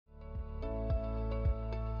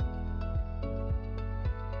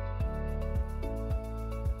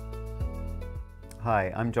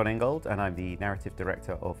Hi, I'm Jon Ingold and I'm the narrative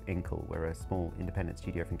director of Inkle. We're a small independent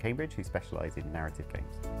studio from Cambridge who specialise in narrative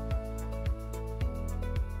games.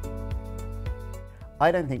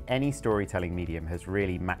 I don't think any storytelling medium has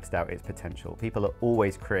really maxed out its potential. People are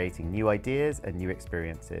always creating new ideas and new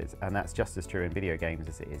experiences, and that's just as true in video games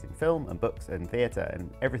as it is in film and books and theatre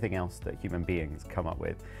and everything else that human beings come up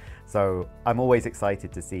with. So I'm always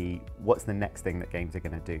excited to see what's the next thing that games are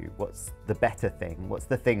going to do. What's the better thing? What's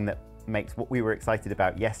the thing that makes what we were excited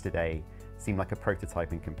about yesterday seem like a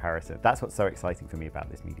prototype in comparison? That's what's so exciting for me about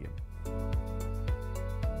this medium.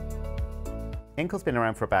 Inkle's been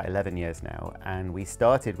around for about 11 years now, and we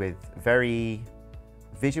started with very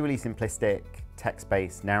visually simplistic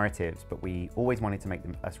text-based narratives, but we always wanted to make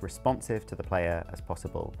them as responsive to the player as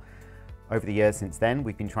possible. Over the years since then,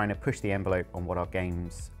 we've been trying to push the envelope on what our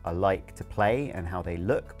games are like to play and how they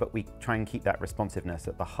look, but we try and keep that responsiveness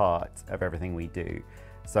at the heart of everything we do.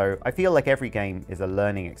 So I feel like every game is a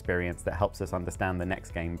learning experience that helps us understand the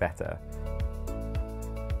next game better.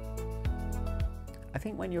 I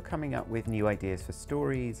think when you're coming up with new ideas for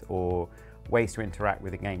stories or ways to interact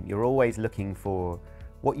with a game, you're always looking for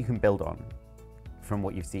what you can build on from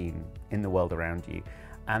what you've seen in the world around you.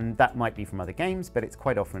 And that might be from other games, but it's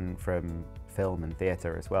quite often from film and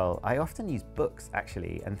theatre as well. I often use books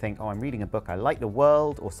actually and think, oh, I'm reading a book, I like the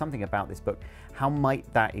world or something about this book. How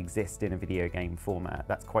might that exist in a video game format?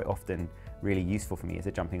 That's quite often really useful for me as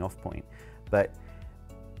a jumping off point. But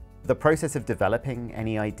the process of developing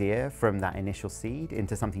any idea from that initial seed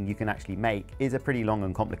into something you can actually make is a pretty long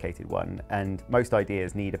and complicated one, and most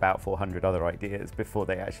ideas need about 400 other ideas before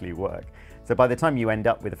they actually work. So by the time you end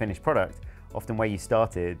up with a finished product, often where you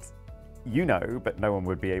started, you know, but no one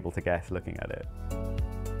would be able to guess looking at it.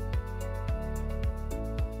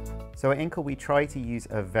 So at Inkle, we try to use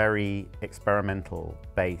a very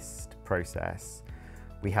experimental-based process.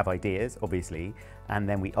 We have ideas, obviously, and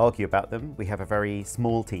then we argue about them. We have a very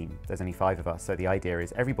small team. There's only 5 of us, so the idea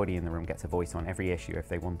is everybody in the room gets a voice on every issue if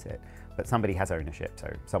they want it, but somebody has ownership.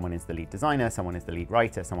 So someone is the lead designer, someone is the lead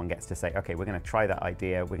writer, someone gets to say, okay, we're going to try that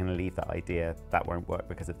idea, we're going to leave that idea, that won't work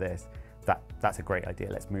because of this. That's a great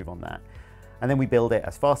idea, let's move on that. And then we build it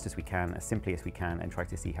as fast as we can, as simply as we can, and try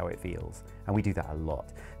to see how it feels. And we do that a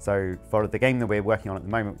lot. So for the game that we're working on at the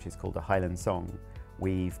moment, which is called A Highland Song,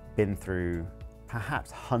 we've been through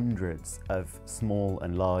perhaps hundreds of small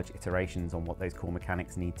and large iterations on what those core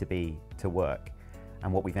mechanics need to be to work.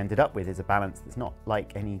 And what we've ended up with is a balance that's not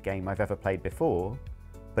like any game I've ever played before,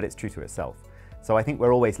 but it's true to itself. So I think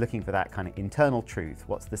we're always looking for that kind of internal truth.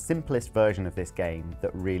 What's the simplest version of this game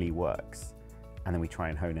that really works? And then we try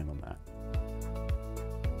and hone in on that.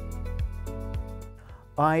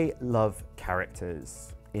 I love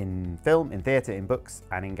characters. In film, in theatre, in books,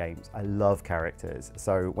 and in games. I love characters.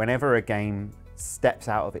 So whenever a game steps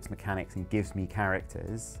out of its mechanics and gives me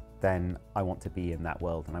characters, then I want to be in that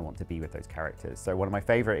world and I want to be with those characters. So one of my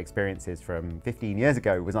favourite experiences from 15 years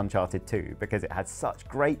ago was Uncharted 2, because it had such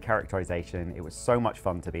great characterization. It was so much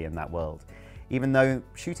fun to be in that world. Even though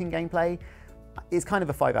shooting gameplay is kind of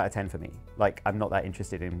a 5 out of 10 for me. Like, I'm not that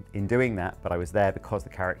interested in doing that, but I was there because the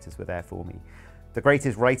characters were there for me. The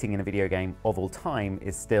greatest writing in a video game of all time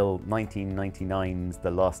is still 1999's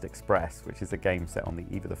The Last Express, which is a game set on the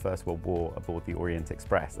eve of the First World War aboard the Orient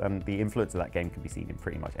Express. And the influence of that game can be seen in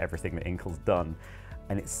pretty much everything that Inkle's done.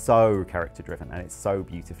 And it's so character driven and it's so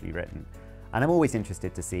beautifully written. And I'm always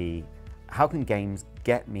interested to see how can games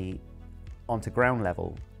get me onto ground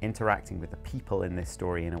level, interacting with the people in this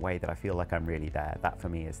story in a way that I feel like I'm really there. That for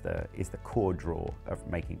me is the core draw of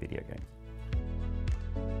making video games.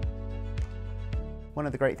 One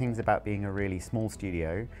of the great things about being a really small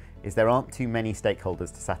studio is there aren't too many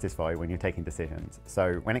stakeholders to satisfy when you're taking decisions.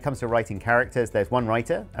 So when it comes to writing characters, there's one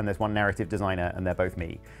writer and there's one narrative designer, and they're both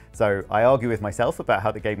me. So I argue with myself about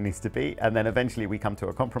how the game needs to be, and then eventually we come to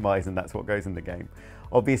a compromise and that's what goes in the game.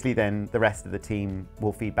 Obviously then the rest of the team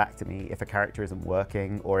will feed back to me if a character isn't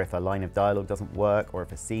working, or if a line of dialogue doesn't work, or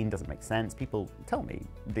if a scene doesn't make sense. People tell me,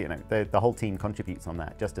 you know, the whole team contributes on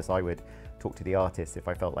that, just as I would talk to the artist if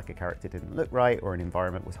I felt like a character didn't look right or an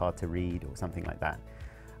environment was hard to read or something like that.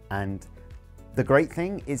 And the great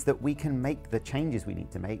thing is that we can make the changes we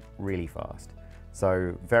need to make really fast.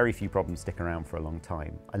 So very few problems stick around for a long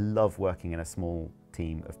time. I love working in a small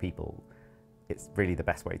team of people. It's really the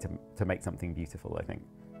best way to make something beautiful, I think.